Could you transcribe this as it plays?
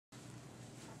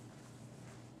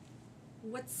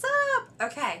What's up?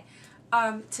 Okay,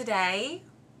 today,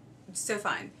 so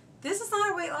fun. This is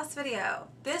not a weight loss video.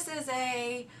 This is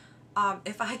a,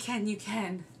 if I can, you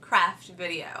can craft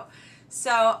video.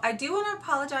 So I do want to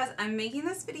apologize. I'm making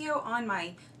this video on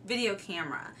my video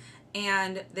camera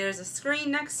and there's a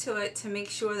screen next to it to make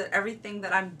sure that everything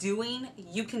that I'm doing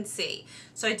you can see.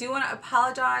 So I do want to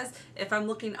apologize if I'm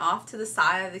looking off to the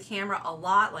side of the camera a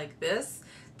lot like this.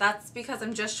 That's because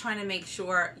I'm just trying to make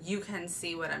sure you can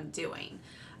see what I'm doing.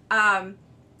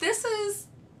 This is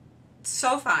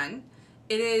so fun.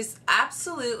 It is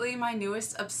absolutely my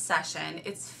newest obsession.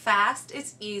 It's fast,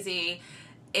 it's easy,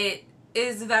 it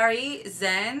is very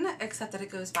zen, except that it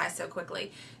goes by so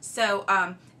quickly. So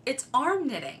it's arm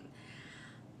knitting.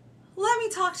 Let me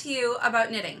talk to you about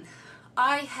knitting.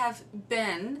 I have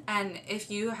been, and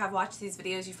if you have watched these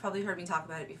videos, you've probably heard me talk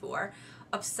about it before,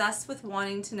 obsessed with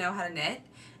wanting to know how to knit.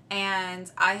 And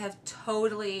I have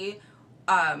totally,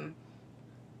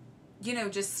 you know,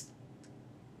 just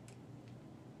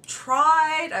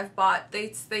tried. I've bought,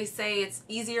 they say it's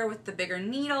easier with the bigger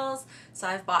needles, so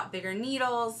I've bought bigger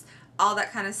needles, all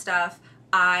that kind of stuff.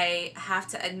 I have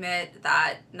to admit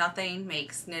that nothing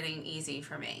makes knitting easy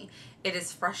for me. It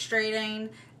is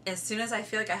frustrating. As soon as I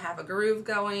feel like I have a groove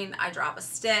going, I drop a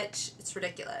stitch. It's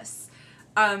ridiculous.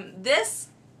 This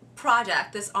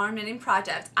project, this arm knitting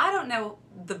project, I don't know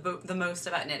the most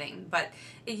about knitting, but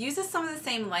it uses some of the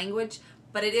same language,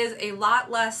 but it is a lot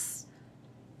less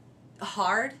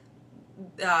hard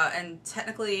and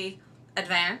technically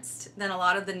advanced than a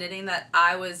lot of the knitting that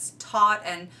I was taught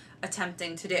and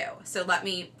attempting to do. So let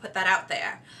me put that out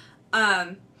there.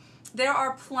 There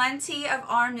are plenty of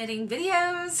arm knitting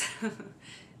videos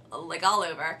like all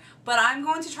over, but I'm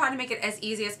going to try to make it as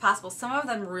easy as possible. Some of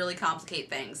them really complicate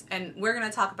things, and we're going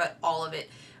to talk about all of it.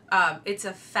 It's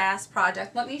a fast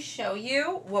project. Let me show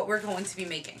you what we're going to be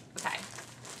making. Okay.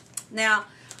 Now,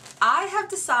 I have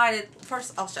decided,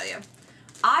 first I'll show you.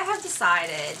 I have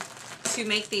decided to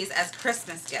make these as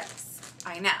Christmas gifts.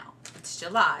 I know, it's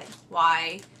July.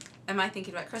 Why am I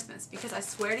thinking about Christmas? Because I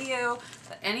swear to you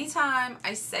that anytime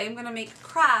I say I'm going to make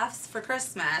crafts for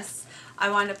Christmas, I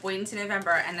wind up waiting to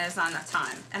November and there's not enough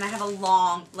time. And I have a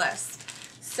long list.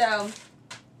 So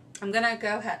I'm going to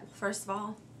go ahead, first of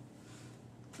all,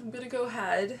 I'm going to go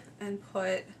ahead and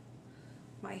put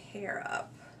my hair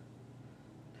up.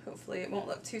 Hopefully it won't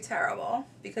look too terrible,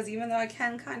 because even though I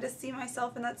can kind of see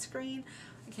myself in that screen,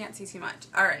 I can't see too much.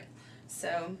 Alright,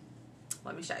 so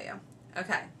let me show you.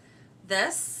 Okay,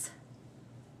 this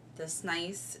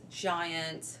nice,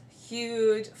 giant,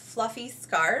 huge, fluffy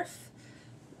scarf.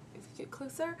 If you get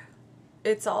closer,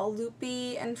 it's all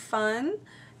loopy and fun.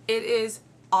 It is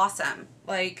awesome.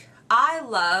 Like, I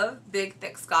love big,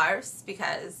 thick scarves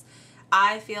because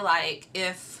I feel like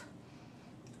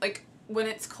when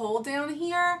it's cold down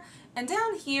here, and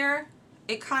down here,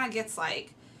 it kind of gets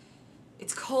like,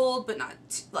 it's cold, but not,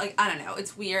 like, I don't know,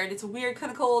 it's weird. It's a weird kind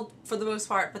of cold for the most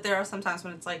part, but there are some times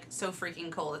when it's like so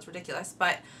freaking cold, it's ridiculous.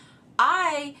 But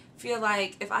I feel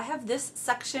like if I have this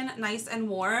section nice and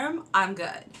warm, I'm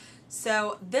good.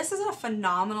 So this is a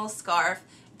phenomenal scarf.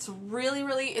 It's really,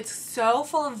 really, it's so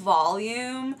full of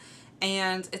volume,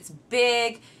 and it's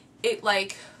big. It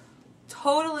like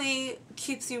totally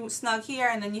keeps you snug here,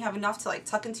 and then you have enough to like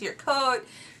tuck into your coat.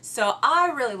 So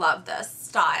I really love this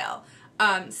style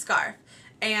scarf.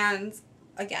 And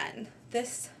again,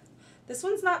 this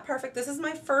one's not perfect. This is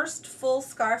my first full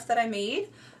scarf that I made,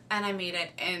 and I made it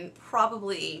in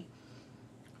probably,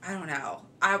 I don't know,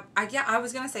 I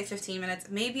was gonna say 15 minutes,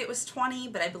 maybe it was 20,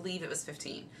 but I believe it was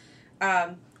 15.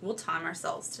 We'll time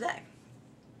ourselves today.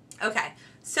 Okay,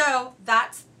 so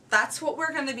that's what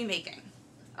we're gonna be making.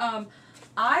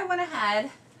 I went ahead,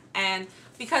 and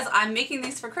because I'm making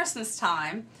these for Christmas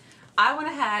time, I went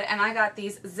ahead and I got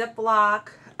these Ziploc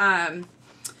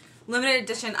limited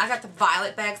edition. I got the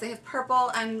violet bags. They have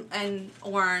purple and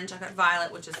orange. I got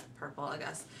violet, which is purple, I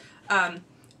guess.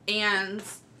 And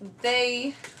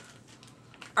they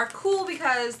are cool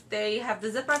because they have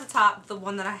the zipper at the top. The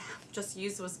one that I just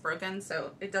used was broken,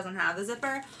 so it doesn't have the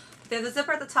zipper. They have the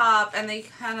zipper at the top, and they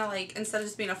kind of like, instead of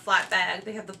just being a flat bag,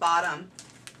 they have the bottom.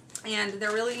 And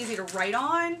they're really easy to write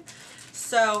on.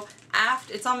 So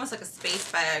it's almost like a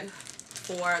space bag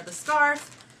for the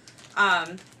scarf.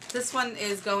 This one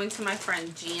is going to my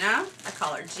friend Gina. I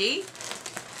call her G.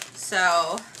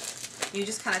 So you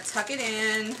just kind of tuck it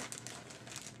in,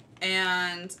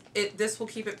 and this will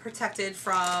keep it protected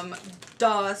from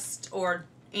dust or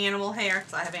animal hair,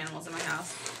 because I have animals in my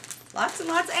house. Lots and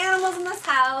lots of animals in this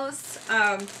house.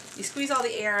 You squeeze all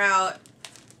the air out,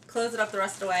 close it up the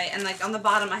rest of the way, and like on the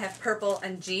bottom I have purple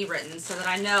and G written so that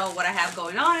I know what I have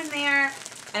going on in there,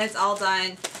 and it's all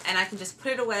done, and I can just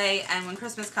put it away, and when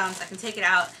Christmas comes I can take it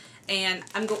out. And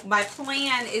my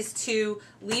plan is to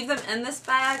leave them in this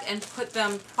bag and put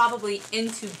them probably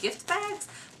into gift bags,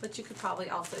 but you could probably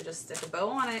also just stick a bow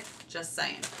on it, just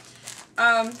saying.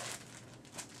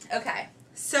 Okay,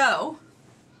 so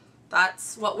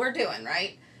that's what we're doing,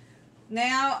 right?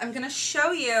 Now I'm going to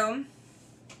show you,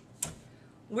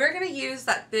 we're going to use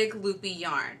that big loopy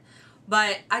yarn,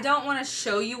 but I don't want to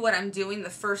show you what I'm doing the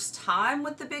first time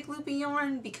with the big loopy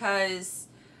yarn because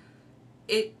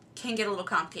it can get a little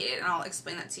complicated, and I'll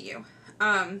explain that to you.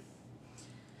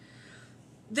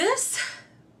 This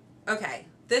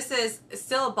is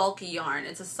still a bulky yarn.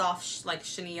 It's a soft, like,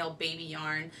 chenille baby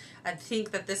yarn. I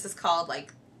think that this is called,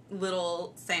 like,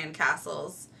 Little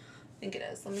Sandcastles. I think it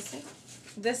is. Let me see.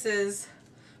 This is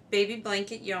baby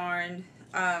blanket yarn,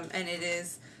 and it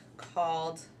is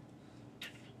called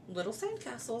Little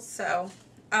Sandcastles. So,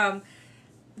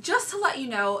 just to let you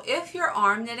know, if you're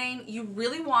arm knitting, you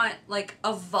really want like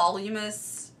a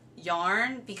voluminous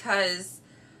yarn because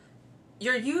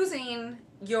you're using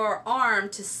your arm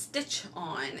to stitch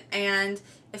on, and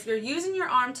if you're using your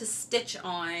arm to stitch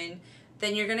on,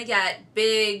 then you're gonna get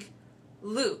big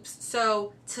loops.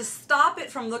 So to stop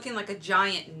it from looking like a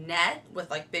giant net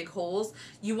with like big holes,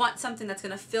 you want something that's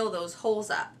gonna fill those holes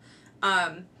up.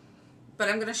 But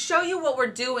I'm going to show you what we're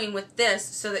doing with this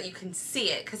so that you can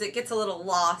see it, because it gets a little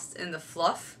lost in the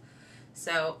fluff.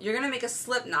 So you're going to make a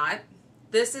slip knot.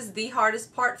 This is the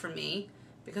hardest part for me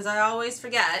because I always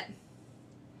forget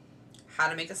how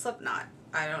to make a slip knot.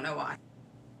 I don't know why.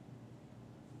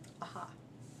 Aha.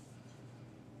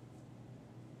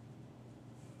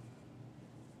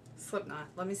 Slip knot.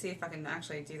 Let me see if I can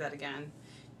actually do that again.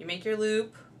 You make your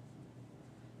loop,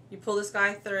 you pull this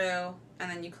guy through, and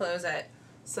then you close it,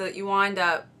 so that you wind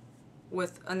up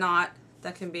with a knot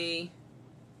that can be,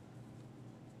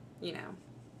 you know,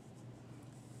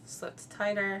 slipped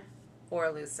tighter or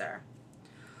looser.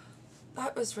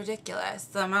 That was ridiculous,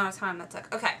 the amount of time that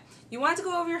took. Okay, you want it to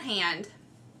go over your hand.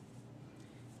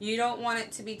 You don't want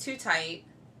it to be too tight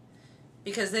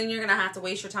because then you're going to have to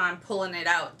waste your time pulling it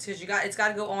out because it's got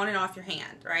to go on and off your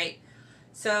hand, right?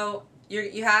 So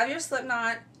you have your slip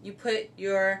knot. You put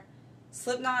your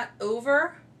slip knot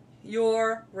over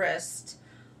your wrist,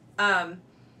 and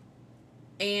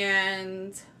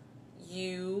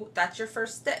that's your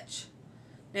first stitch.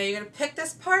 Now you're going to pick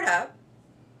this part up.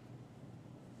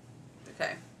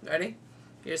 Okay, ready?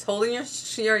 You're just holding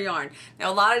your yarn.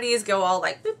 Now a lot of these go all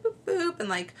like boop boop boop and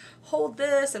like hold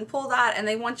this and pull that, and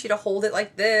they want you to hold it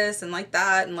like this and like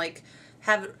that and like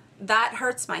have it. That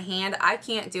hurts my hand. I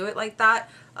can't do it like that.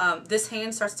 This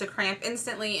hand starts to cramp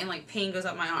instantly and like pain goes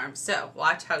up my arm. So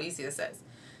watch how easy this is.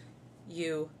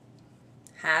 You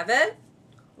have it,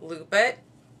 loop it,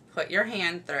 put your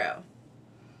hand through.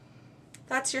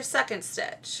 That's your second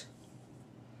stitch.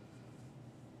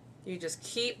 You just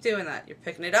keep doing that. You're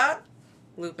picking it up,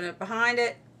 looping it behind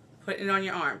it, putting it on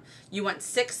your arm. You want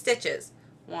 6 stitches.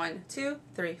 1, 2,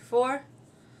 3, 4.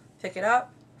 Pick it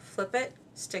up, flip it,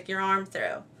 stick your arm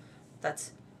through.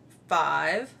 That's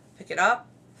 5. Pick it up,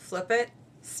 flip it,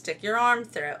 stick your arm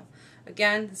through.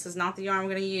 Again, this is not the yarn I'm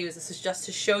going to use. This is just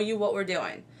to show you what we're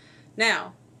doing.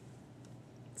 Now,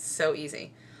 so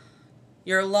easy.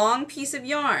 Your long piece of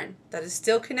yarn that is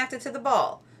still connected to the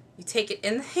ball, you take it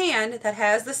in the hand that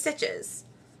has the stitches.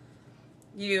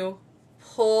 You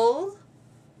pull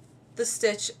the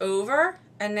stitch over,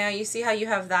 and now you see how you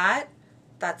have that?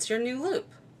 That's your new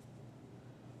loop.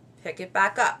 Pick it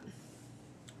back up,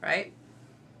 right?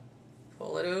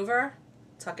 Pull it over,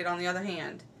 tuck it on the other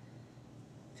hand.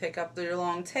 Pick up your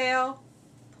long tail,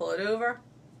 pull it over,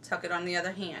 tuck it on the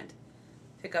other hand.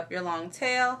 Pick up your long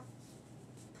tail,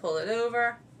 pull it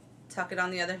over, tuck it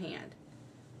on the other hand.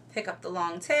 Pick up the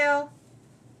long tail,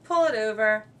 pull it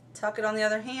over, tuck it on the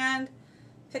other hand,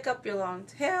 pick up your long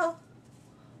tail,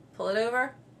 pull it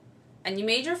over, and you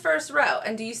made your first row.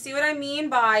 And do you see what I mean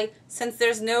by, since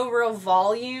there's no real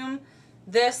volume,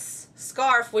 this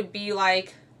scarf would be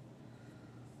like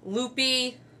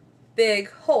loopy big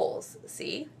holes,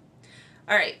 see?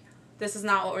 Alright, this is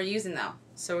not what we're using though,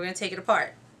 so we're going to take it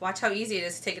apart. Watch how easy it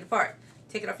is to take it apart.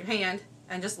 Take it off your hand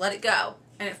and just let it go,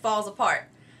 and it falls apart.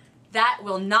 That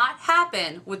will not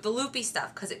happen with the loopy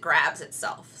stuff because it grabs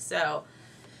itself. So,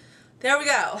 there we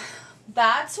go.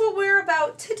 That's what we're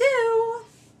about to do.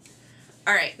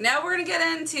 Alright, now we're going to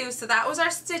get into, so that was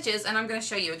our stitches, and I'm going to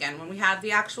show you again when we have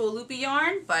the actual loopy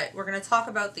yarn, but we're going to talk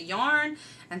about the yarn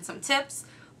and some tips.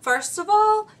 First of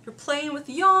all, you're playing with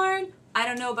yarn. I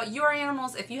don't know about your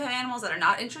animals. If you have animals that are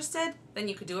not interested, then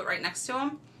you could do it right next to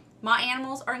them. My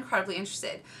animals are incredibly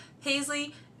interested.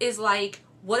 Paisley is like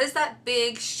what is that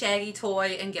big shaggy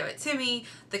toy and give it to me.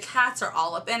 The cats are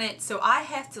all up in it, so I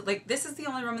have to, like, this is the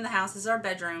only room in the house, this is our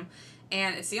bedroom,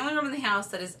 and it's the only room in the house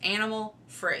that is animal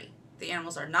free. The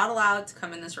animals are not allowed to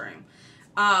come in this room.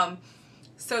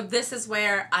 So this is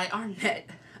where I arm knit.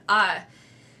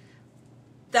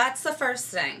 That's the first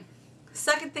thing.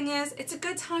 Second thing is, it's a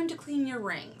good time to clean your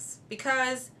rings,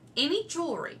 because any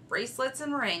jewelry, bracelets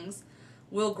and rings,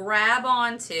 will grab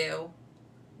onto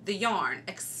the yarn,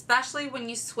 especially when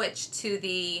you switch to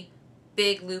the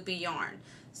big loopy yarn.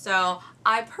 So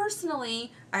I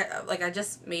personally, I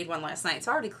just made one last night,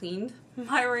 so I already cleaned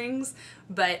my rings,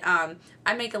 but I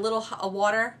make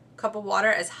a cup of water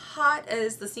as hot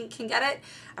as the sink can get it.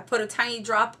 I put a tiny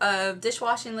drop of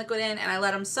dishwashing liquid in and I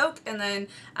let them soak, and then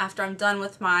after I'm done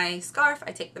with my scarf,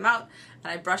 I take them out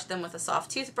and I brush them with a soft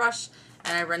toothbrush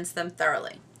and I rinse them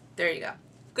thoroughly. There you go.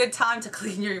 Good time to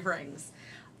clean your rings.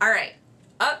 Alright,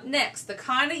 up next, the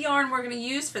kind of yarn we're going to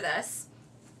use for this.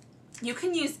 You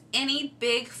can use any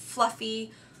big,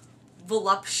 fluffy,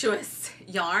 voluptuous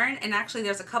yarn, and actually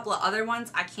there's a couple of other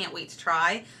ones I can't wait to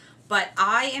try, but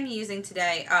I am using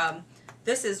today,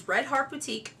 this is Red Heart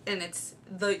Boutique, and it's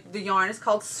the yarn is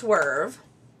called Swerve,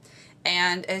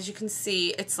 and as you can see,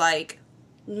 it's like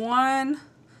one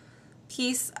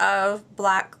piece of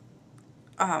black,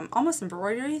 almost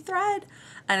embroidery thread,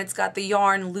 and it's got the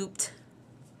yarn looped,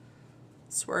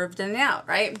 swerved in and out,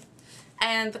 right?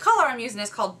 And the color I'm using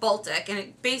is called Baltic, and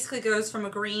it basically goes from a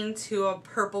green to a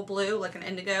purple blue, like an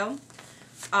indigo.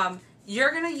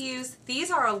 You're going to use, these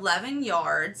are 11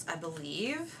 yards, I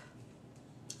believe.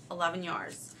 11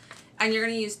 yards. And you're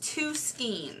going to use 2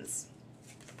 skeins.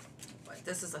 But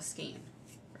this is a skein,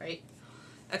 right?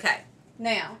 Okay,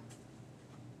 now,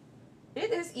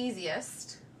 it is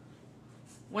easiest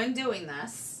when doing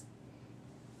this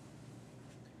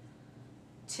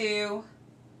to,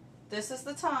 this is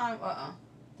the time,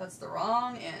 that's the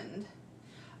wrong end.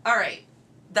 Alright,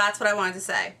 that's what I wanted to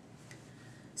say.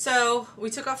 So,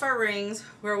 we took off our rings,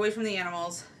 we're away from the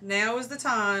animals. Now is the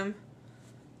time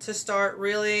to start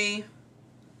really,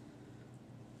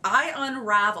 I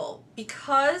unravel,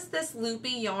 because this loopy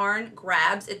yarn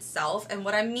grabs itself, and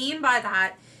what I mean by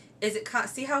that is it kind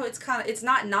of, see how it's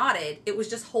not knotted, it was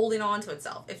just holding on to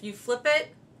itself. If you flip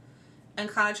it and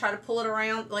kind of try to pull it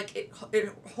around, like it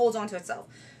holds on to itself.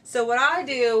 So what I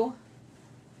do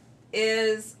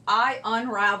is I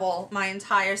unravel my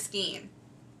entire skein,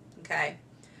 okay?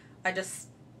 it's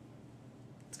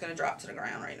gonna drop to the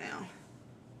ground right now.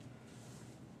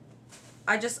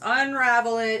 I just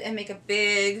unravel it and make a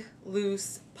big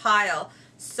loose pile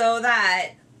so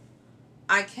that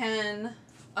I can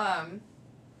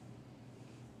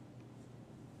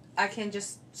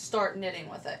just start knitting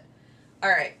with it.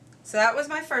 Alright, so that was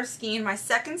my first skein. My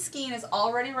second skein is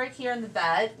already right here in the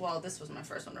bed. Well, this was my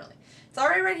first one really. It's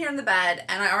already right here in the bed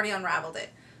and I already unraveled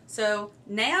it. So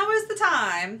now is the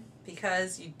time,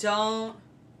 because you don't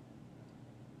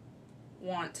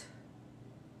want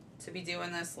to be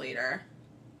doing this later.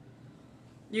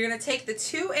 You're going to take the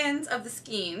 2 ends of the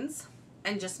skeins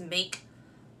and just make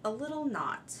a little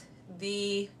knot.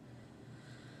 The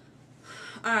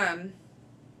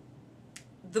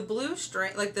blue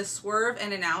string, like the swerve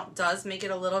in and out, does make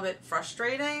it a little bit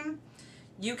frustrating.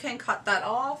 You can cut that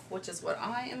off, which is what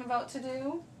I am about to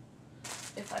do.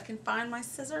 If I can find my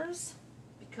scissors,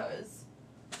 because,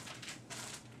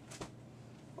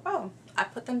 oh, I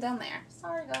put them down there.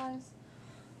 Sorry, guys.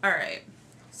 Alright,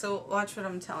 so watch what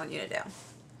I'm telling you to do.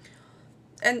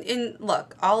 And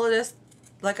look, all of this,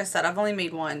 like I said, I've only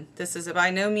made one. This is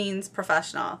by no means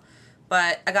professional.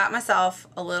 But I got myself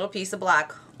a little piece of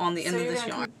black on the end of this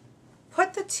yarn.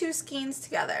 Put the 2 skeins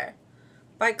together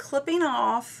by clipping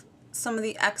off some of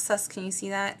the excess. Can you see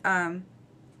that? I'm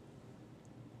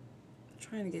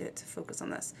trying to get it to focus on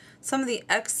this. Some of the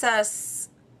excess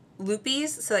loopies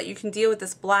so that you can deal with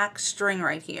this black string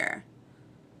right here.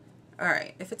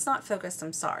 Alright, if it's not focused,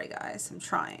 I'm sorry guys, I'm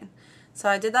trying. So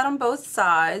I did that on both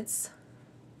sides,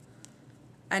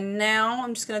 and now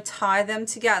I'm just going to tie them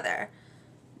together.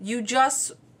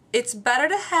 It's better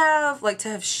to have,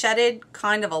 shedded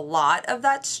kind of a lot of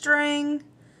that string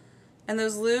and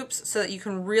those loops so that you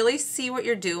can really see what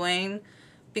you're doing,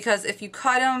 because if you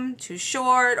cut them too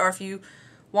short, or if you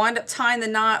wind up tying the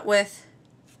knot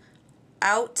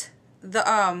without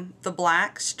the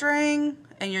black string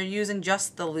and you're using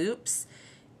just the loops,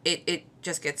 it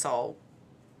just gets all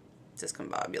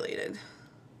discombobulated.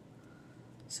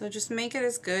 So just make it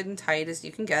as good and tight as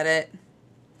you can get it.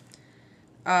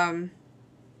 And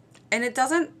it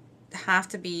doesn't have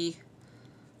to be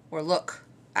or look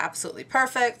absolutely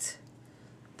perfect.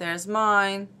 There's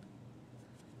mine.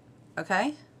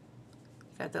 Okay?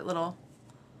 Got that little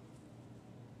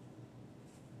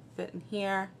fit in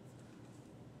here.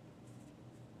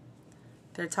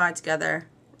 They're tied together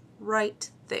right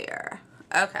there.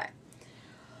 Okay.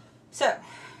 So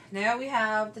now we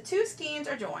have the two skeins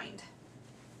are joined.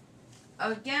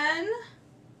 Again,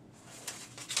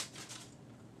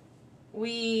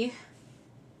 we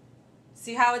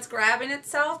see how it's grabbing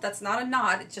itself? That's not a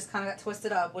knot. It just kind of got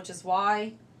twisted up, which is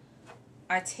why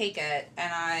I take it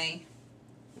and I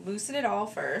loosen it all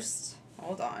first.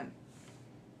 Hold on.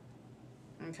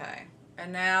 Okay.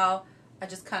 And now I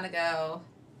just kind of go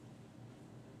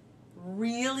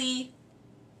really,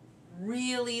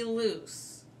 really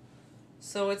loose.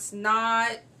 So it's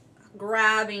not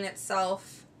grabbing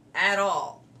itself at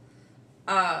all.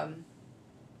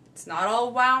 It's not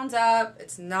all wound up.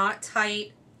 It's not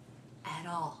tight at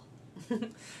all.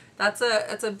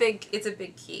 It's a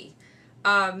big key.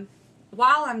 While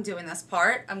I'm doing this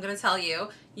part, I'm gonna tell you,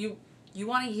 you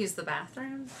want to use the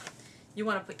bathroom. You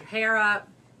want to put your hair up.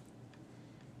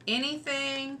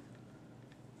 Anything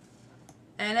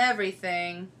and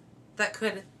everything that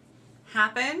could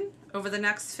happen over the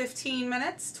next 15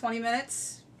 minutes, 20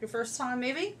 minutes, your first time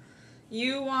maybe,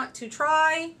 you want to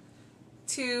try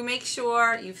to make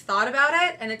sure you've thought about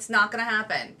it and it's not going to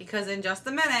happen, because in just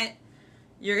a minute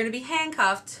you're going to be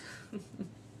handcuffed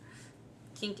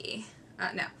kinky,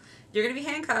 no, you're going to be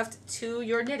handcuffed to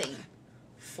your knitting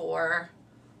for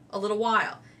a little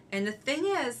while. And the thing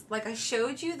is, like I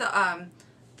showed you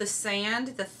the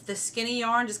sand, the skinny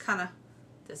yarn just kind of,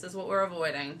 this is what we're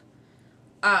avoiding.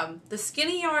 The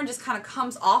skinny yarn just kind of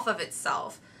comes off of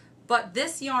itself, but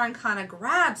this yarn kind of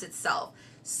grabs itself.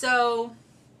 So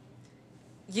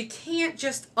you can't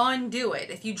just undo it.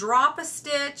 If you drop a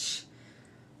stitch,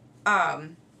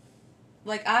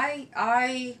 like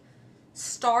I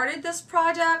started this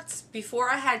project before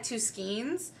I had two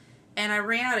skeins and I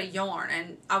ran out of yarn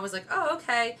and I was like, oh,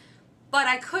 okay. But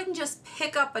I couldn't just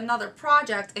pick up another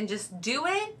project and just do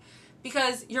it,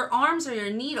 because your arms are your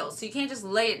needles, so you can't just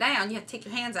lay it down. You have to take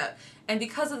your hands out. And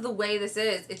because of the way this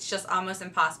is, it's just almost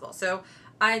impossible. So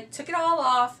I took it all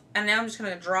off, and now I'm just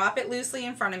going to drop it loosely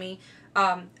in front of me.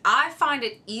 I find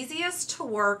it easiest to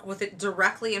work with it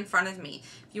directly in front of me.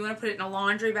 If you want to put it in a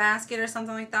laundry basket or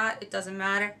something like that, it doesn't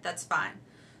matter. That's fine.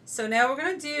 So now we're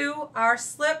going to do our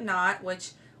slip knot,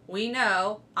 which we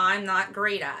know I'm not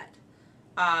great at.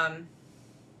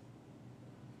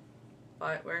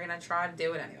 But we're going to try to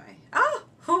do it anyway.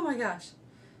 Oh my gosh.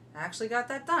 I actually got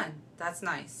that done. That's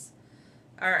nice.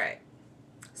 Alright.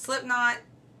 Slip knot.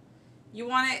 You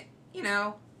want it, you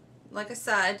know, like I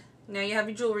said, now you have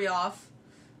your jewelry off.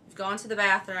 You've gone to the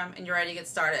bathroom and you're ready to get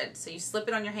started. So you slip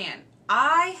it on your hand.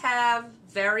 I have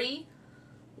very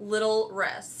little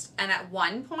wrists, and at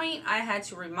one point I had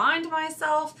to remind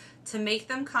myself to make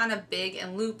them kind of big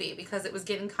and loopy because it was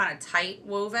getting kind of tight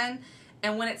woven.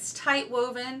 And when it's tight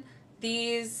woven,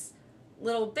 these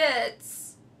little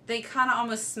bits, they kind of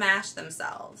almost smash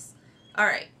themselves.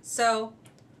 Alright, so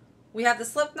we have the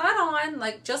slip knot on,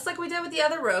 just like we did with the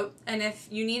other rope, and if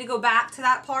you need to go back to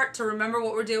that part to remember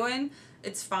what we're doing,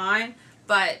 it's fine.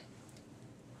 But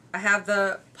I have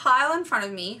the pile in front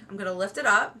of me. I'm going to lift it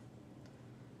up,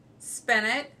 spin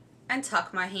it, and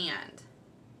tuck my hand.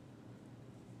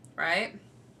 Right?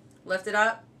 Lift it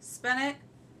up, spin it,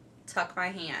 tuck my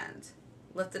hand.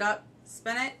 Lift it up,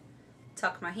 spin it,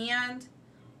 tuck my hand.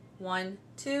 1,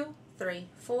 2, 3,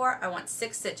 4. I want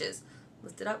 6 stitches.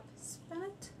 Lift it up, spin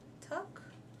it, tuck,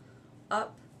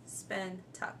 up, spin,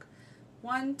 tuck.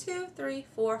 1, 2, 3,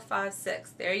 4, 5,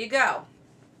 6. There you go.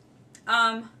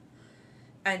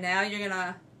 And now you're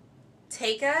gonna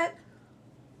take it,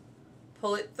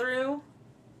 pull it through,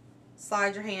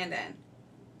 slide your hand in.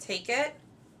 Take it,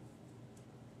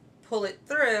 pull it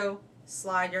through,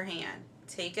 slide your hand.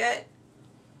 Take it,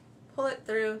 pull it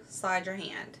through, slide your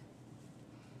hand.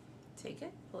 Take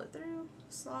it, pull it through,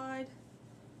 slide,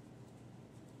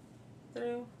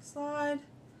 through, slide,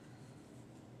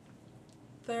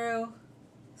 through,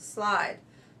 slide.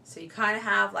 So you kind of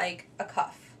have like a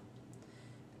cuff.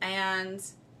 And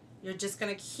you're just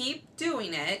going to keep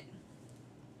doing it.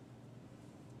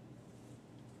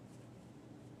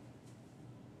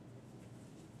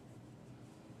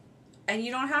 And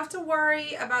you don't have to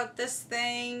worry about this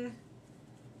thing.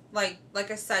 Like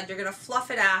I said, you're going to fluff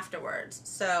it afterwards.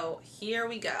 So here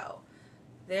we go.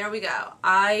 There we go.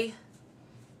 I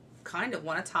kind of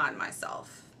want to time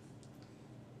myself.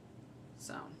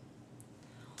 So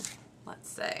let's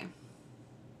see.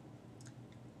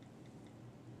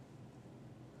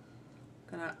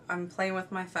 I'm playing with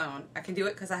my phone. I can do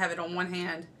it because I have it on one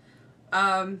hand.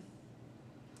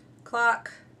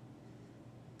 Clock,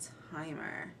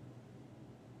 timer.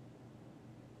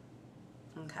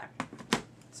 Okay.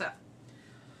 So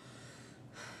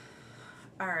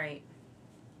Alright.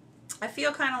 I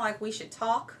feel kind of like we should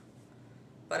talk,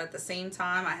 but at the same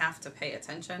time I have to pay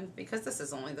attention because this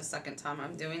is only the second time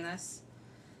I'm doing this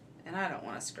and I don't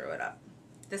want to screw it up.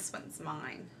 This one's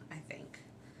mine, I think.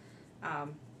 I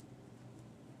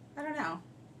don't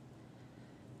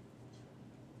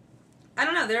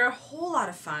know. They're a whole lot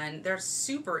of fun. They're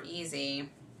super easy.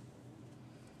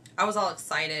 I was all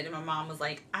excited and my mom was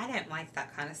like, I didn't like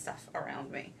that kind of stuff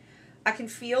around me. I can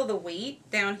feel the weight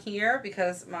down here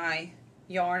because my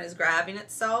yarn is grabbing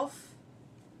itself.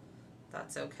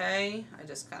 That's okay. I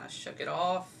just kind of shook it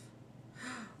off.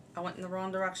 I went in the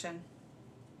wrong direction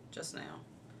just now.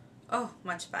 Oh,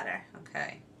 much better.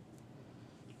 Okay.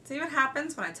 See what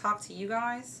happens when I talk to you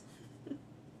guys?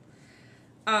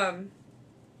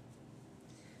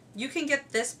 You can get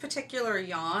this particular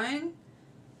yarn,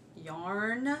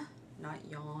 not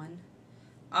yawn,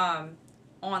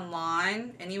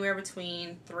 online, anywhere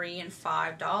between $3 and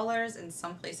 $5. In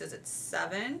some places it's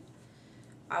 $7.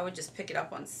 I would just pick it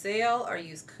up on sale or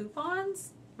use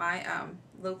coupons. My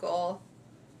local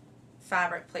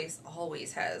fabric place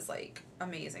always has like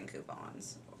amazing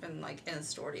coupons and like in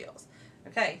store deals.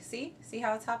 Okay, see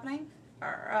how it's happening? All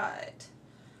right.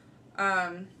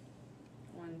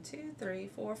 1, 2, 3,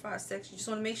 4, 5, 6. You just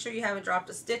want to make sure you haven't dropped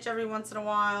a stitch every once in a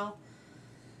while,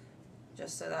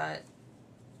 just so that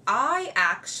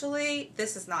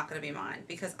this is not going to be mine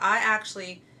because I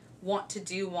actually want to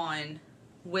do one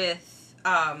with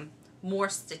more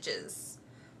stitches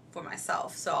for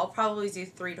myself. So I'll probably do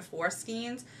 3 to 4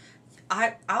 skeins.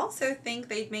 I also think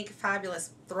they'd make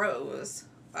fabulous throws,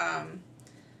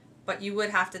 but you would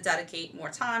have to dedicate more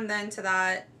time then to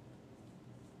that.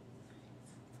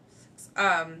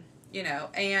 You know,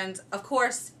 and of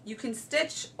course you can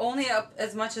stitch only up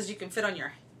as much as you can fit on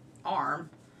your arm.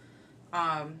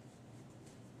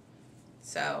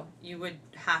 So you would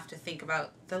have to think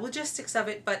about the logistics of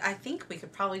it, but I think we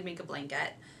could probably make a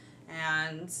blanket.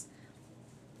 And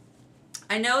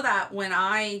I know that when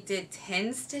I did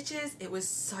 10 stitches, it was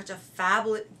such a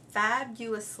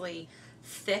fabulously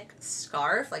thick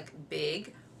scarf, like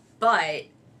big, but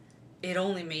it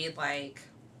only made like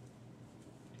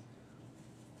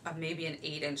maybe an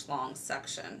 8-inch long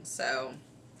section. So,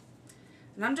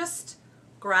 and I'm just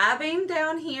grabbing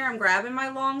down here, I'm grabbing my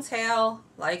long tail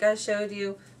like I showed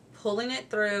you, pulling it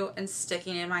through and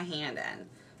sticking in my hand in.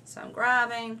 So I'm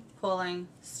grabbing, pulling,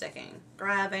 sticking,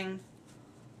 grabbing,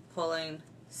 pulling,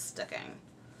 sticking.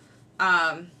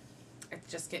 It's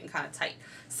just getting kind of tight.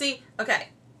 See, okay,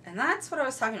 and that's what I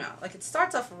was talking about. Like, it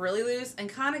starts off really loose and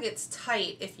kind of gets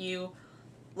tight if you,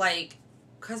 like,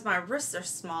 because my wrists are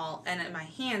small and my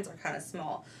hands are kind of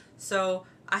small. So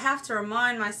I have to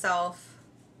remind myself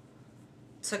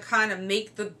to kind of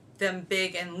make them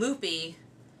big and loopy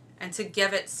and to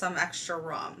give it some extra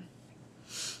room.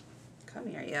 Come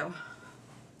here, you.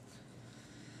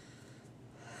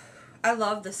 I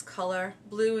love this color.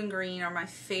 Blue and green are my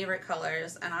favorite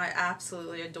colors, and I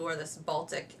absolutely adore this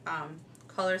Baltic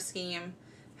color scheme,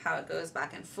 how it goes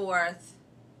back and forth.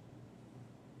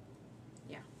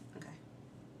 Yeah, okay.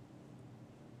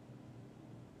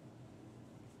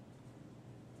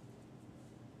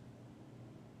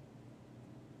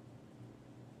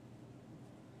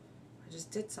 I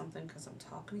just did something because I'm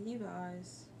talking to you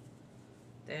guys.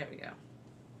 There we go.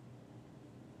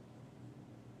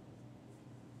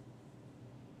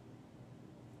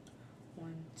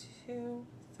 One, 2,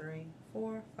 3,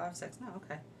 4, 5, 6. No,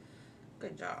 okay.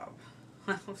 Good job.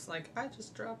 I was like, I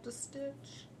just dropped a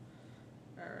stitch.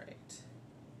 Alright.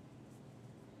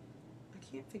 I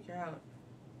can't figure out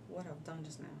what I've done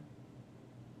just now.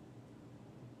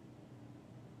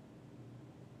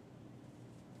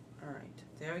 Alright,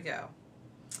 there we go.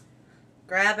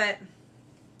 Grab it,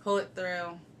 pull it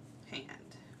through,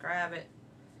 hand. Grab it.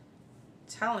 I'm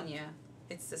telling you,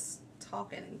 it's this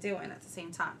talking and doing at the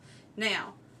same time.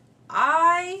 Now,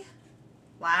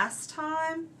 last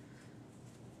time,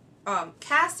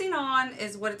 casting on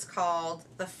is what it's called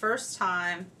the first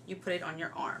time you put it on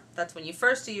your arm. That's when you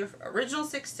first do your original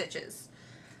 6 stitches.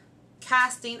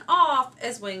 Casting off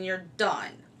is when you're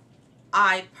done.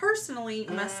 I personally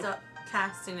messed up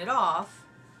casting it off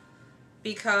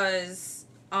because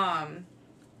I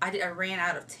ran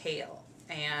out of tail,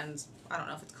 and I don't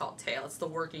know if it's called tail, it's the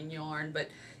working yarn, but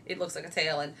it looks like a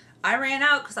tail, and I ran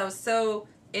out because I was so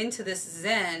into this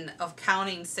zen of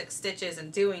counting 6 stitches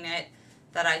and doing it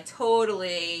that I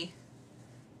totally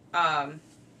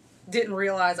didn't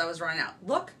realize I was running out.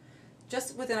 Look,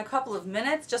 just within a couple of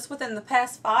minutes, just within the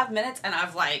past 5 minutes, and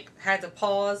I've like had to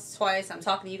pause twice. I'm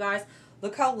talking to you guys.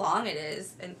 Look how long it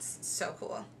is, and it's so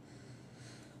cool.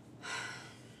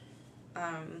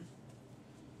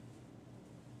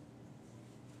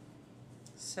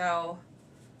 So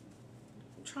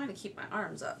I'm trying to keep my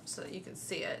arms up so that you can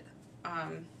see it.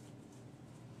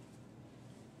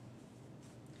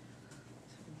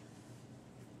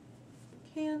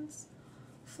 Hands,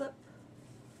 flip,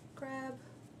 grab,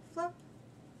 flip,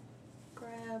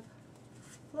 grab,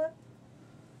 flip.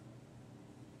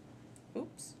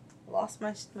 Oops, lost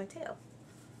my tail.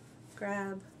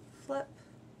 Grab, flip,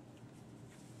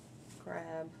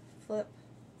 grab, flip,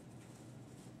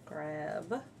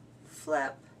 grab,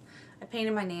 flip. I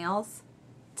painted my nails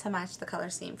to match the color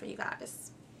scheme for you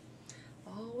guys.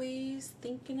 Always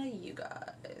thinking of you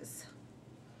guys.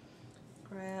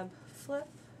 Grab, flip,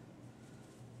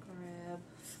 grab,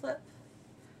 flip,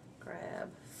 grab,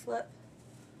 flip,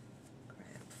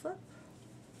 grab, flip.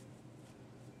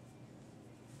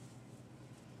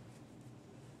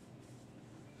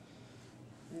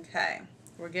 Okay,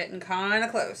 we're getting kind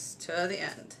of close to the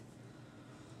end.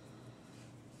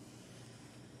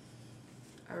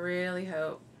 I really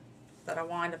hope that I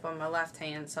wind up on my left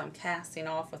hand, so I'm casting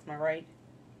off with my right,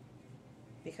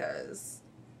 because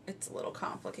it's a little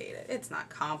complicated. It's not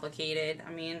complicated,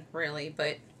 I mean, really,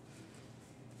 but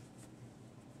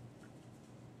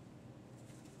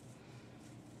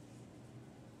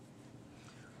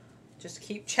just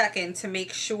keep checking to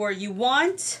make sure. You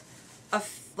want a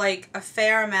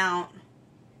fair amount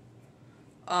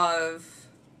of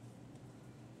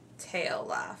tail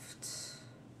left.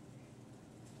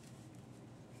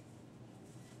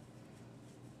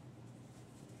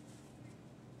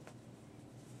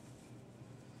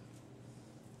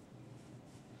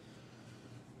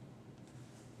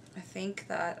 I think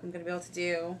that I'm going to be able to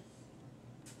do.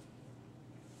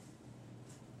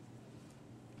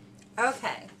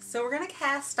 Okay, so we're going to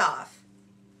cast off.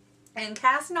 And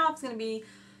casting off is going to be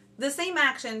the same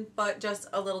action, but just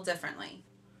a little differently.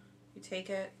 You take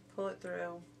it, pull it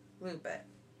through, loop it.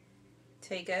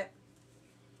 Take it,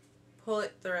 pull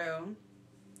it through,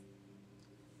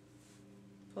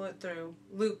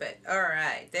 loop it.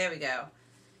 Alright, there we go.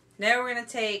 Now we're going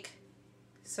to take,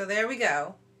 so there we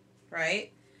go,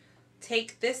 right?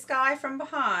 Take this guy from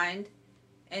behind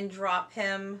and drop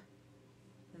him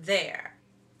there.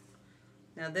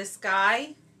 Now this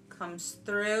guy comes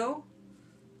through,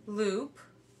 loop.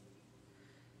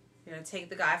 You're going to take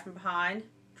the guy from behind,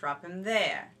 drop him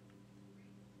there.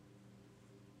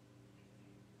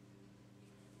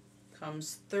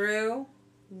 Comes through,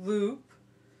 loop.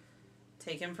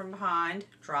 Take him from behind,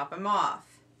 drop him off.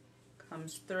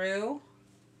 Comes through,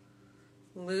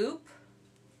 loop.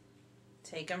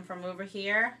 Take him from over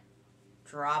here,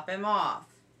 drop him off.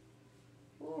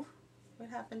 Ooh, what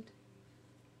happened?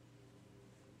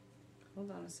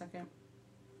 Hold on a second.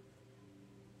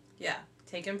 Yeah,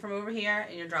 take him from over here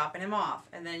and you're dropping him off.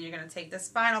 And then you're going to take this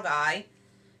final guy,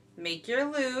 make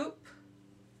your loop,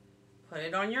 put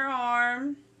it on your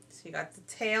arm. So you got the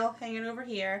tail hanging over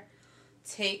here.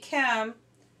 Take him,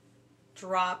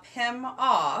 drop him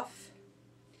off.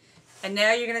 And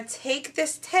now you're going to take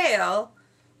this tail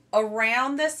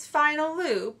around this final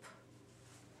loop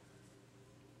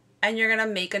and you're going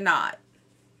to make a knot.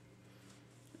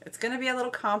 It's going to be a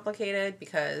little complicated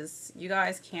because you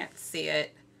guys can't see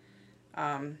it.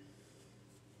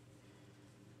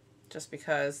 Just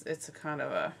because it's a kind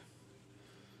of a,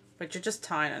 but you're just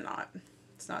tying a knot.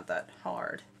 It's not that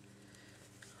hard.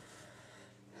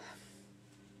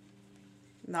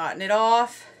 Knotting it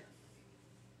off.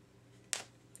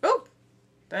 Oh,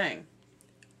 dang.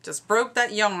 Just broke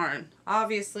that yarn.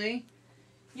 Obviously,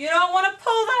 you don't want to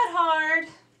pull that hard.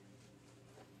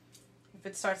 If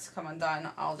it starts to come undone,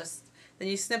 I'll just, then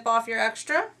you snip off your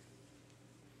extra.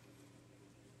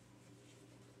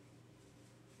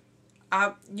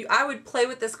 I would play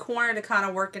with this corner to kind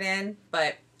of work it in,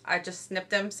 but I just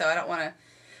snipped them, so I don't want to.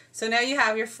 So now you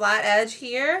have your flat edge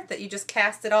here that you just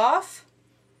cast it off.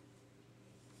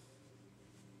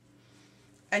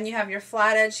 And you have your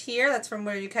flat edge here, that's from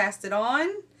where you cast it on.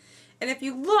 And if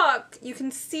you look, you can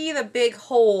see the big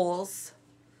holes,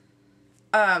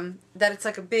 that it's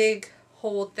like a big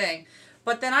hole thing.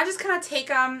 But then I just kind of take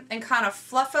them and kind of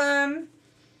fluff them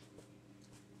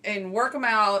and work them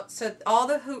out so all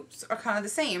the hoops are kind of the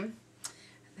same.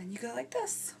 And then you go like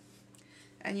this.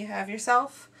 And you have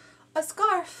yourself a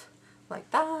scarf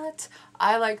like that.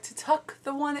 I like to tuck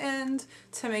the one end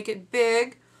to make it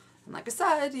big. And like I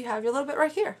said, you have your little bit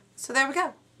right here. So there we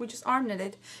go. We just arm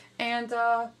knitted. And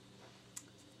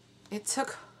it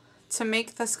took, to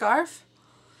make the scarf,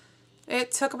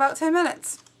 it took about 10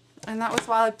 minutes. And that was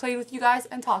while I played with you guys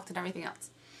and talked and everything else.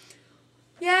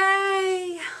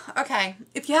 Yay! Okay,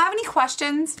 if you have any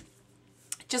questions,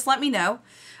 just let me know.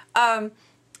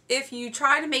 If you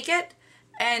try to make it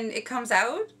and it comes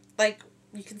out like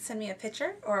you can send me a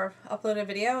picture or upload a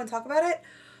video and talk about it.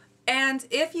 And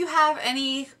if you have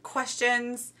any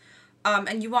questions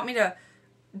and you want me to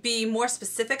be more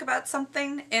specific about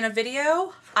something in a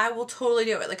video, I will totally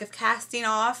do it. Like if casting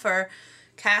off or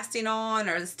casting on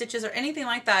or the stitches or anything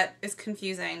like that is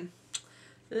confusing,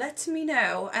 let me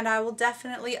know and I will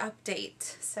definitely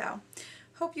update. So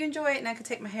hope you enjoy it, and I can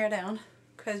take my hair down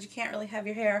because you can't really have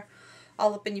your hair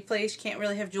all up in your place. You can't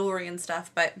really have jewelry and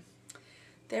stuff, but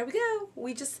there we go.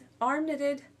 We just arm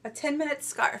knitted a 10-minute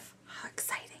scarf. How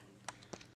exciting.